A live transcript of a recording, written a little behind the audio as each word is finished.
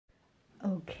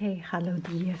Okay, hello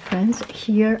dear friends.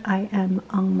 Here I am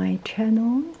on my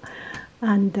channel,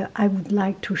 and I would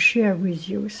like to share with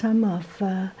you some of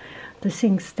the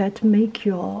things that make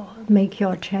your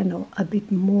channel a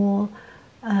bit more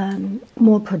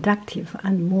productive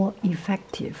and more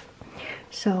effective.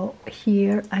 So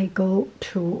here I go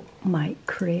to my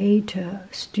Creator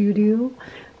Studio.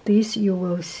 This you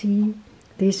will see.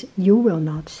 This you will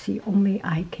not see. Only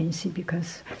I can see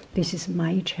because this is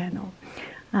my channel.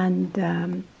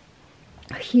 And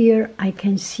here I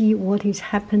can see what is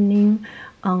happening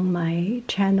on my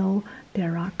channel.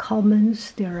 There are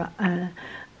comments, there are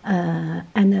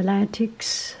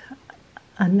analysis,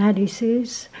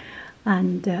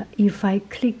 and if I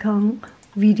click on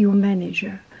Video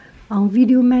Manager,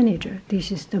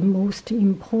 this is the most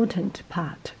important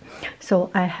part. So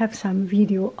I have some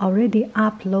video already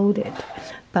uploaded,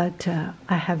 but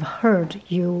I have heard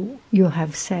you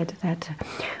have said that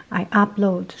I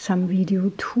upload some video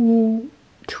too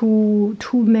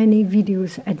many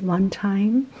videos at one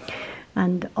time,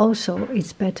 and also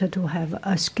it's better to have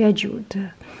a scheduled,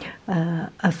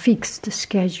 a fixed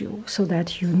schedule so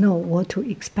that you know what to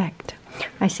expect.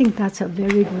 I think that's a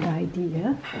very good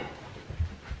idea.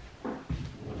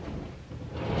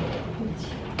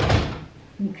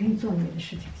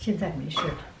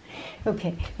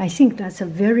 Okay, I think that's a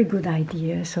very good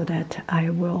idea, so that I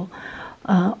will,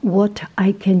 what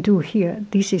I can do here,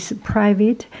 this is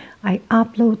private. I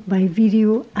upload my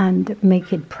video and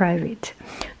make it private.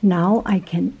 Now I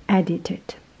can edit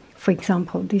it. For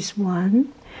example, this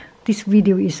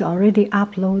video is already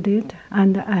uploaded,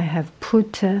 and I have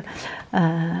put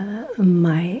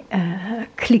my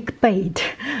clickbait,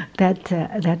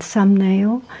 that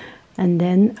thumbnail. And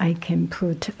then I can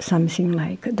put something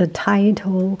like the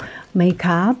title,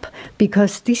 makeup,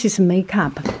 because this is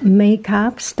makeup.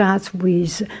 Makeup starts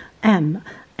with M.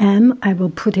 I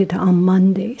will put it on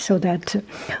Monday so that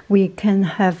we can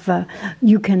have,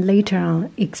 you can later on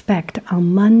expect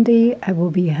on Monday I will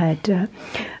be had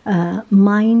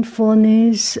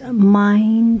mindfulness,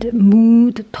 mind,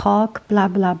 mood, talk, blah,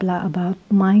 blah, blah about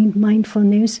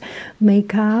mindfulness,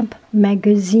 makeup,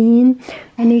 magazine,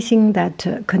 anything that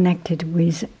connected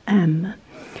with M.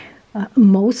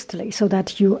 Mostly, so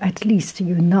that you at least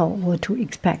you know what to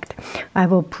expect. I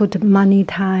will put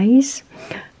monetize.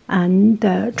 And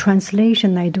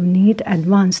translation I do need,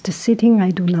 advanced setting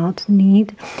I do not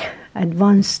need.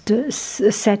 Advanced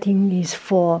setting is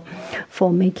for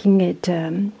making it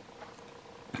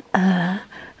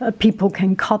people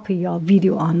can copy your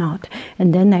video or not.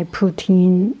 And then I put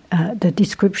in the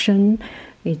description.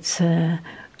 It's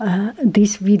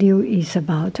this video is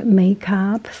about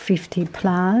makeup 50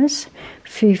 plus,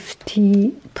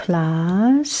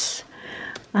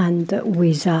 and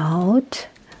without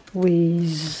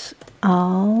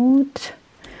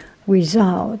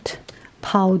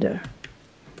powder.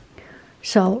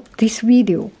 So this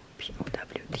video,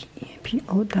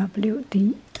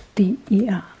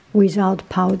 P-O-W-D-E-R, without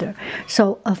powder.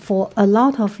 So for a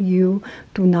lot of you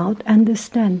do not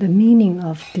understand the meaning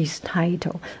of this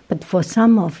title, but for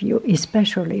some of you,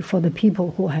 especially for the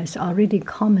people who has already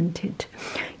commented,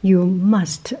 you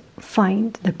must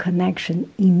find the connection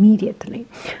immediately,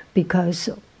 because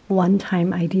one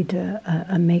time I did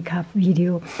a makeup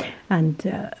video, and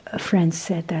a friend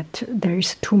said that there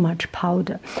is too much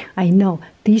powder. I know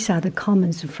these are the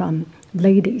comments from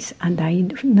ladies, and I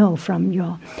know from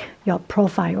your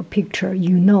profile picture,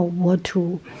 you know what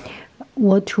to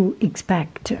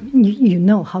expect. You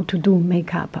know how to do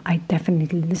makeup. I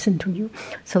definitely listen to you.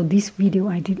 So this video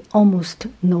I did almost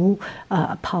no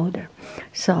powder.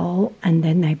 So, and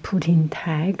then I put in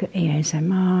tag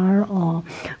ASMR or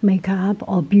makeup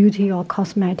or beauty or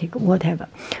cosmetic, whatever.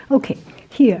 Okay,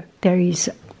 here there is,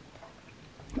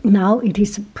 now it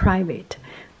is private.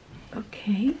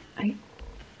 Okay, I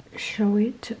show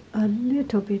it a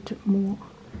little bit more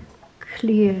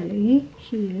clearly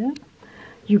here.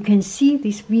 You can see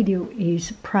this video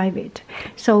is private.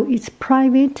 So it's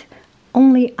private,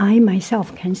 only I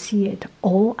myself can see it,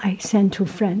 or I send to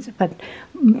friends, but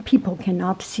people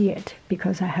cannot see it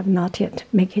because I have not yet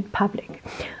make it public.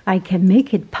 I can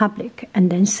make it public and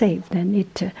then save, then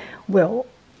it will,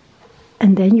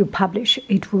 and then you publish,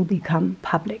 it will become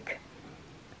public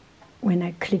when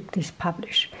I click this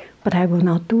publish. But I will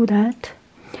not do that.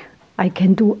 I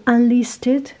can do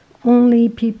unlisted. Only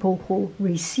people who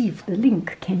receive the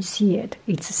link can see it.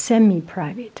 It's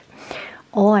semi-private.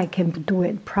 Or I can do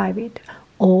it private.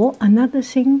 Or another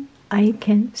thing, I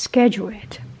can schedule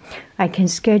it. I can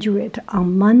schedule it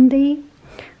on Monday,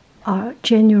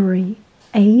 January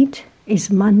 8 is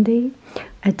Monday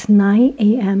at 9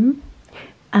 a.m.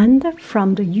 And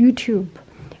from the YouTube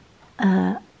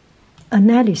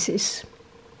analytics,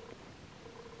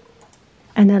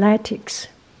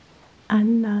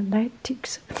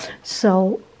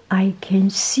 so I can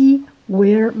see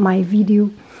where my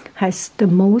video has the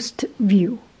most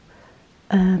view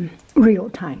real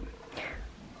time.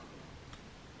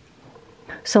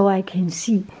 So I can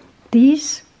see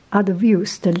these are the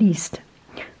views the least.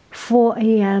 4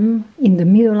 a.m. in the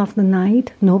middle of the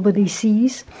night, nobody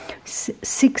sees.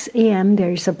 6 a.m.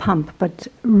 there is a pump, but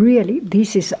really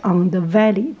this is on the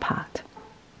valley part.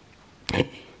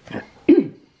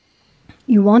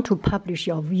 You want to publish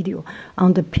your video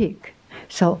on the peak.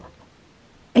 So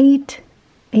 8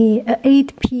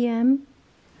 p.m.,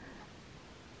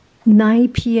 9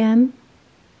 p.m.,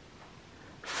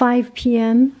 5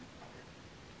 p.m.,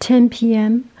 10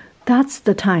 p.m., that's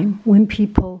the time when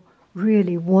people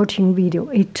really watching video.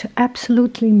 It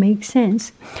absolutely makes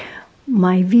sense.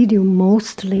 My video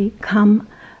mostly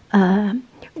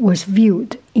was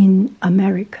viewed in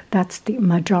America. That's the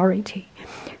majority.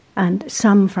 And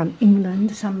some from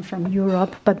England, some from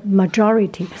Europe, but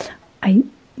majority, I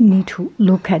need to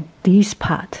look at this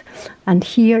part. And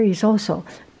here is also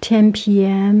 10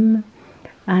 p.m.,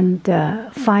 and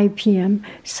 5 p.m.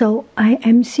 So I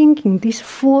am thinking this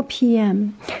 4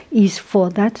 p.m. is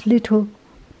for that little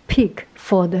peak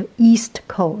for the East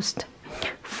Coast.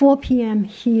 4 p.m.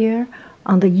 here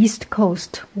on the East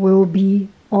Coast will be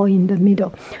all in the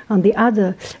middle. On the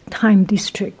other time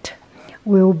district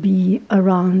will be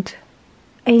around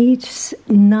 8,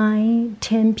 9,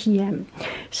 10 p.m.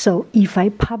 So if I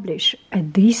publish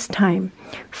at this time,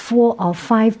 4 or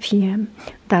 5 p.m.,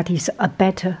 that is a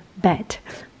better bet.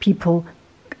 People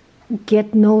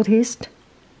get noticed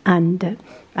and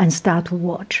start to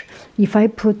watch. If I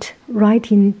put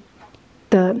right in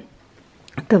the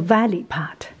valley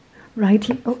part, right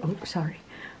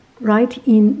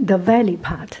in the valley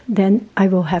part, then I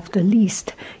will have the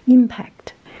least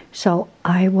impact. So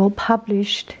I will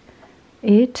publish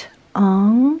it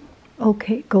on,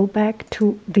 okay, go back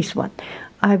to this one.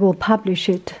 I will publish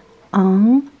it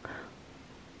on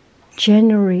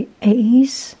January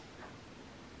 8th,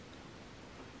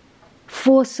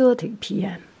 4:30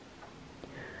 p.m.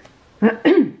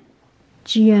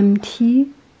 GMT,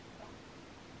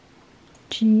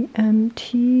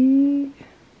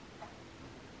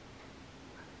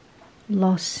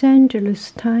 Los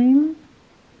Angeles time,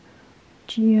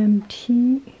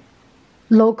 GMT,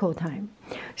 local time.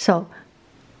 So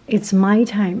it's my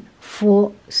time,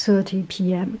 4:30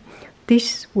 p.m.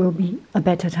 This will be a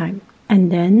better time.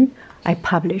 And then I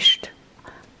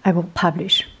will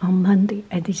publish on Monday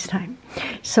at this time.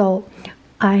 So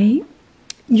I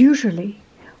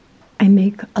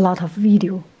make a lot of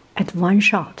video at one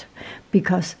shot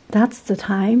because that's the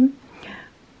time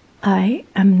I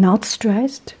am not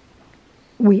stressed.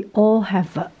 We all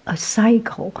have a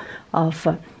cycle of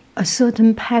a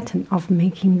certain pattern of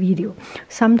making video.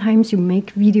 Sometimes you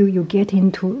make video, you get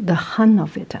into the hum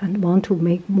of it and want to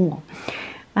make more.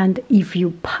 And if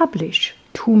you publish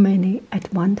too many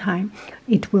at one time,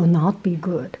 it will not be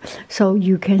good. So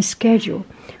you can schedule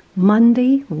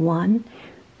Monday one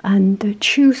and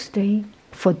Tuesday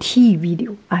for tea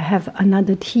video. I have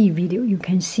another tea video. You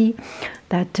can see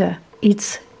that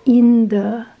it's in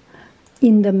the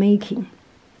making.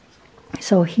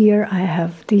 So here I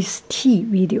have this tea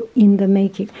video in the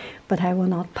making, but I will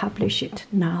not publish it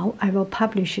now. I will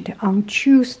publish it on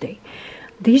Tuesday.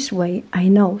 This way, I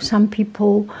know some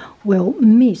people will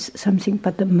miss something,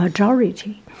 but the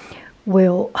majority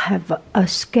will have a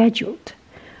scheduled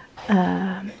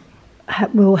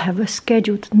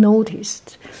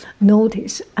notice,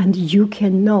 and you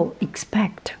can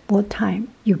expect what time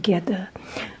you get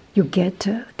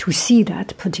to see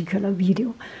that particular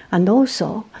video, and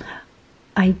also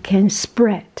I can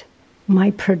spread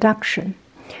my production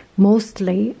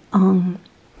mostly on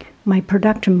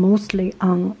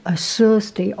a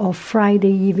Thursday or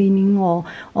Friday evening or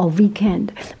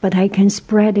weekend, but I can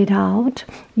spread it out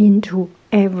into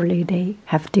every day,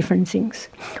 have different things.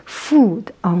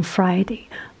 Food on Friday,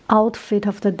 outfit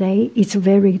of the day, it's a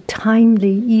very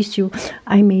timely issue.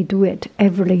 I may do it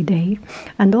every day.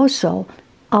 And also,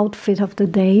 outfit of the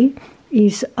day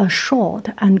is a short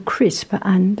and crisp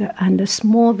and a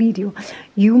small video.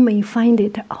 You may find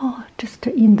it just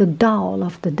in the dull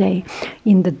of the day,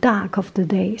 in the dark of the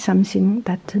day, something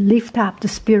that lift up the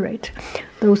spirit.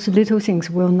 Those little things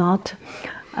will not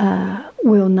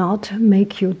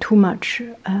make you too much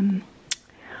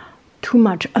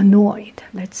annoyed,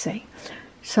 let's say.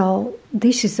 So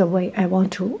this is the way I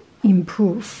want to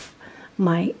improve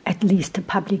my at least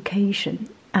publication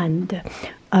and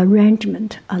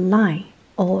arrangement, align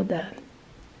all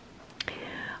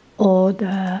all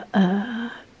the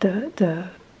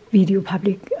video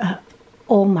public,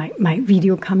 all my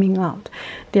video coming out.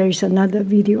 There is another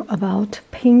video about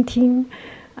painting,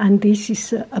 and this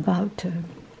is about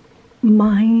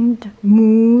mind,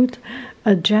 mood,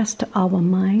 adjust our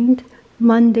mind.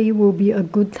 Monday will be a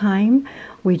good time.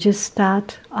 We just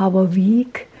start our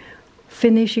week,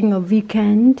 finishing a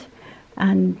weekend,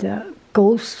 and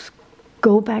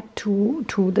go back to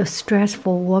the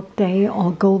stressful work day,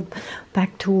 or go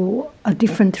back to a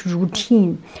different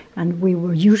routine. And we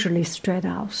will usually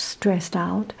stressed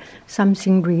out.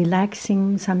 Something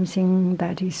relaxing, something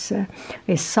that is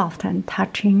soft and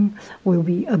touching will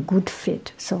be a good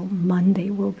fit. So Monday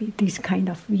will be this kind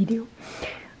of video,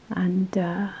 and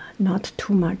not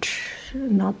too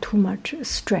much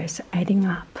stress adding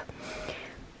up.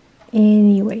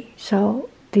 Anyway, so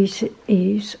this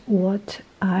is what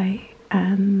I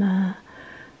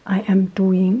am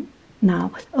doing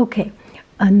now. Okay,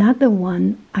 another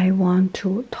one I want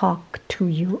to talk to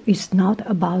you is not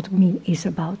about me, it's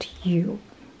about you.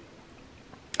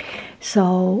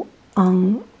 So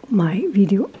on my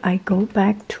video, I go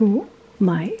back to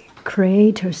my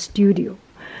Creator Studio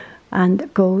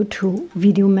and go to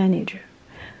Video Manager.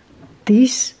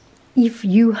 This, if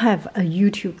you have a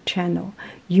YouTube channel,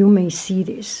 you may see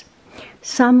this.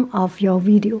 Some of your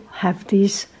video have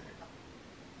this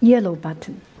yellow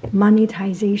button,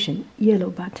 monetization yellow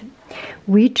button,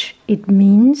 which it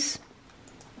means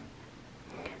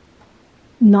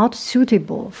not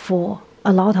suitable for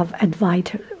a lot of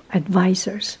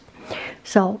advisors.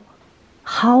 So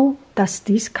how does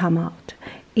this come out?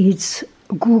 It's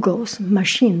Google's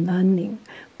machine learning.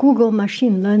 Google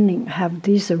machine learning has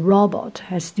this robot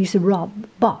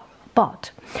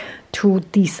to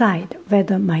decide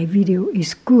whether my video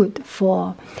is good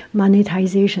for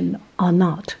monetization or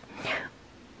not.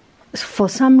 For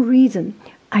some reason,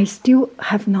 I still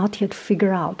have not yet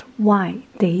figured out why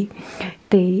they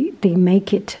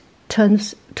make it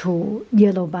turns to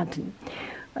yellow button.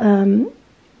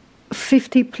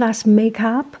 50 plus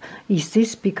makeup, is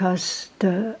this because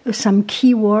some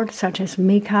keyword such as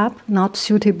makeup not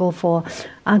suitable for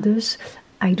others?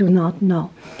 I do not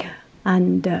know.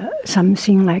 And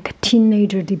something like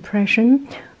teenager depression,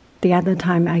 the other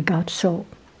time I got so.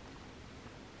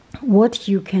 What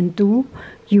you can do,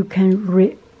 you can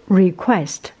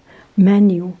request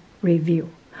manual review.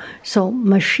 So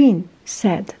machine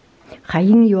said,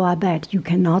 Haiying, you are bad, you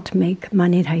cannot make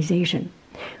monetization.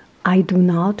 I do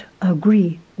not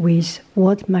agree with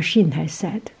what machine has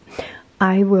said.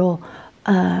 I will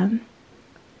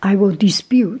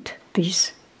dispute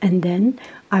this, and then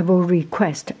I will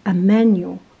request a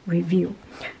manual review.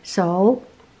 So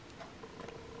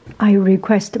I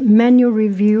request manual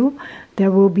review.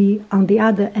 There will be on the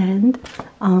other end,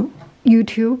 on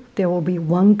YouTube, there will be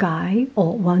one guy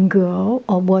or one girl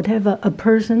or whatever, a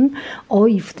person, or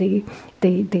if they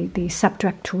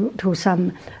subject to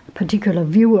some particular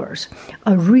viewers,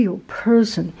 a real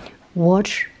person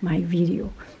watch my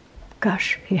video.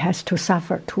 Gosh, he has to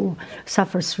suffer through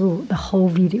the whole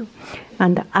video.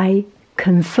 And I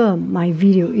confirm my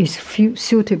video is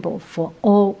suitable for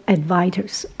all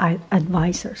advisors.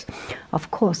 Of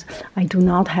course, I do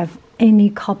not have any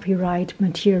copyright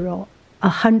material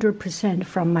 100%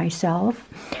 from myself,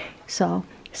 so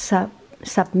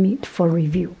submit for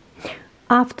review.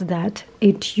 After that,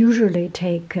 it usually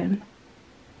takes,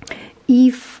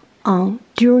 if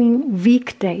during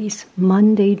weekdays,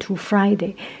 Monday to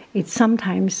Friday, it's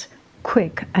sometimes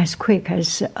as quick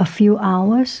as a few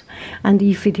hours, and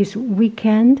if it is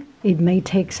weekend, it may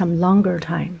take some longer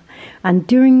time. And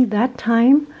during that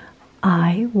time,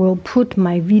 I will put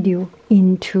my video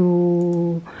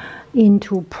into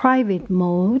private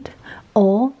mode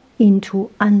or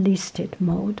into unlisted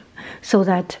mode, so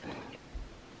that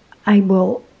I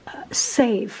will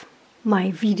save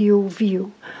my video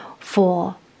view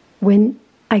for when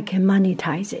I can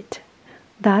monetize it.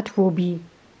 That will be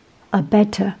a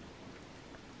better.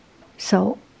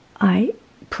 So I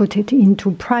put it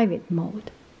into private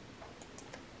mode.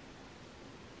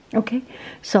 Okay,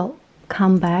 so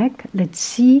come back. Let's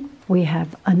see. We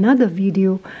have another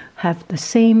video have the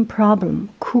same problem.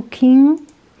 Cooking.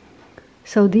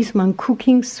 So this one,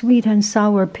 cooking sweet and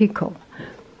sour pickle.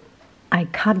 I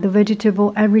cut the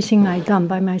vegetable, everything I done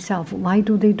by myself. Why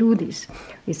do they do this?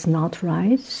 It's not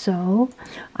right. So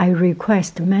I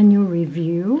request manual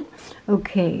review.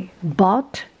 Okay,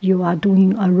 but you are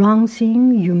doing a wrong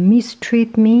thing. You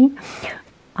mistreat me.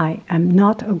 I am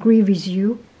not agree with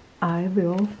you. I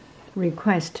will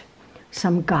request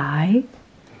some guy,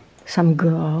 some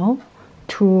girl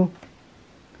to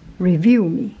review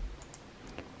me.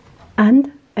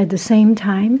 And at the same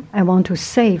time, I want to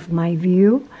save my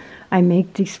view. I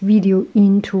make this video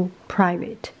into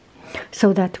private,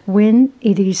 so that when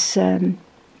it is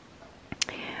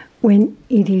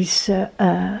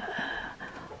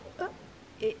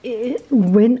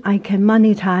when I can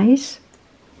monetize.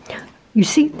 You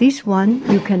see, this one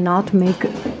you cannot make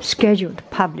scheduled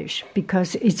publish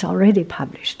because it's already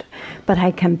published, but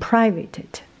I can private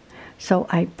it. So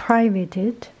I private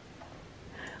it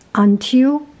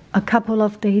until a couple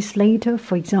of days later,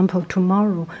 for example,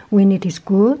 tomorrow, when it is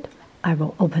good, I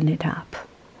will open it up.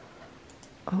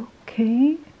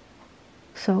 Okay,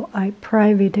 so I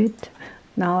private it.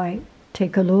 Now I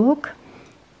take a look.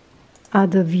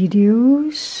 Other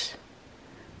videos.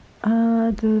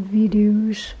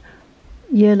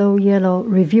 Yellow,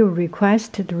 review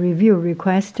requested,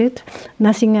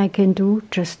 Nothing I can do,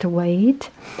 just wait.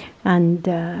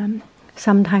 And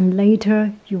sometime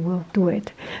later you will do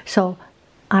it. So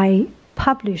I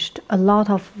published a lot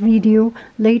of video.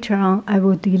 Later on I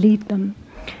will delete them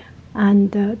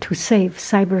and to save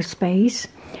cyberspace.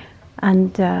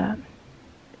 And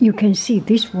you can see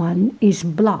this one is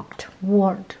blocked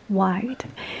worldwide.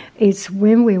 It's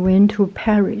when we went to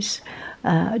Paris,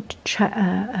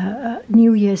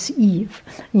 New Year's Eve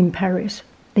in Paris.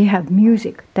 They have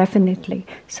music, definitely.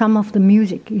 Some of the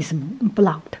music is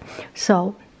blocked.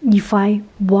 So if I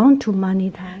want to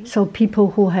monetize, so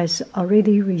people who has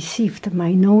already received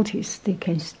my notice, they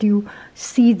can still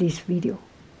see this video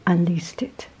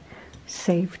unlisted.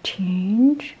 Save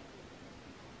change.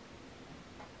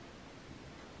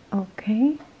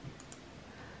 Okay.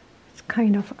 It's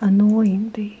kind of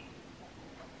annoying they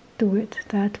do it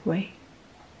that way.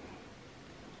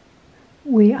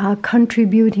 We are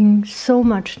contributing so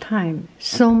much time,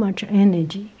 so much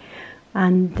energy,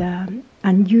 and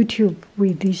YouTube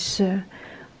with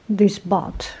this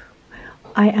bot.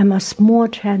 I am a small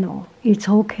channel. It's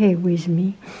okay with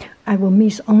me. I will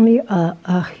miss only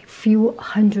a few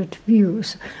hundred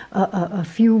views, a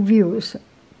few views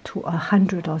to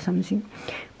 100 or something.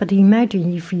 But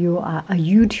imagine if you are a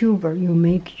YouTuber, you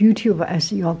make YouTube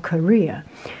as your career,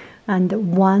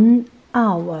 and 1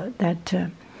 hour that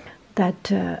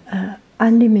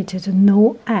unlimited,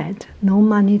 no ad, no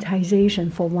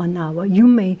monetization for 1 hour, you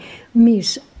may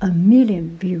miss 1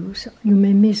 million views. You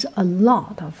may miss a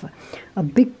lot of, a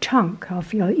big chunk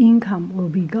of your income will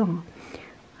be gone.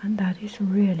 And that is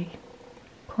really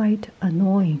quite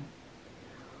annoying.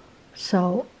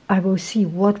 So I will see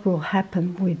what will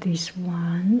happen with this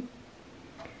one.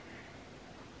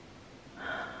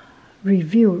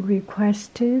 Review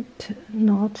requested,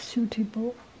 not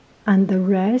suitable. And the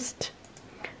rest,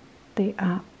 they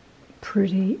are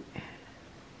pretty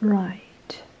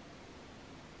right.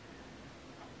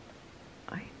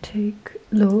 I take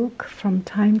a look from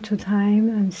time to time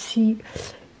and see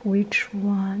which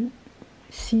one.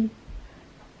 See,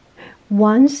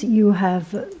 once you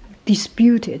have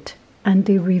disputed and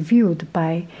they reviewed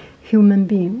by human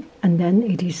being, and then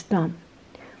it is done,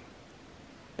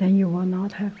 then you will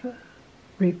not have a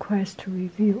request to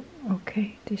review.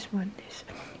 Okay, this one is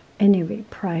anyway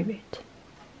private.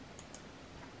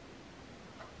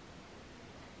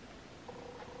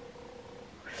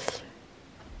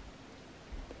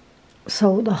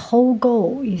 So the whole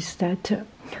goal is that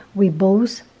we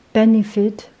both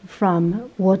benefit from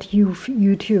what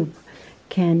YouTube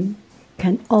can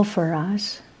offer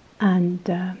us, and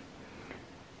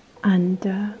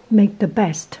make the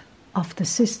best of the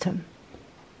system,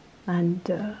 and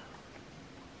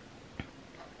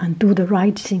do the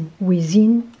right thing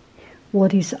within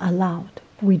what is allowed.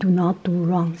 We do not do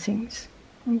wrong things.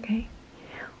 Okay?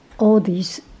 All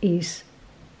this is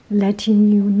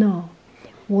letting you know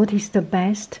what is the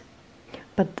best,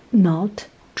 but not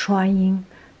trying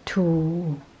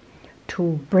to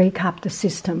break up the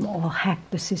system or hack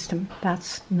the system.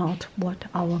 That's not what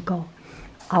our goal.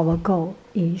 Our goal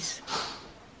is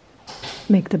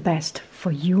make the best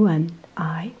for you and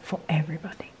I, for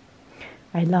everybody.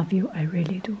 I love you, I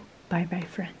really do. Bye-bye,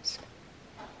 friends.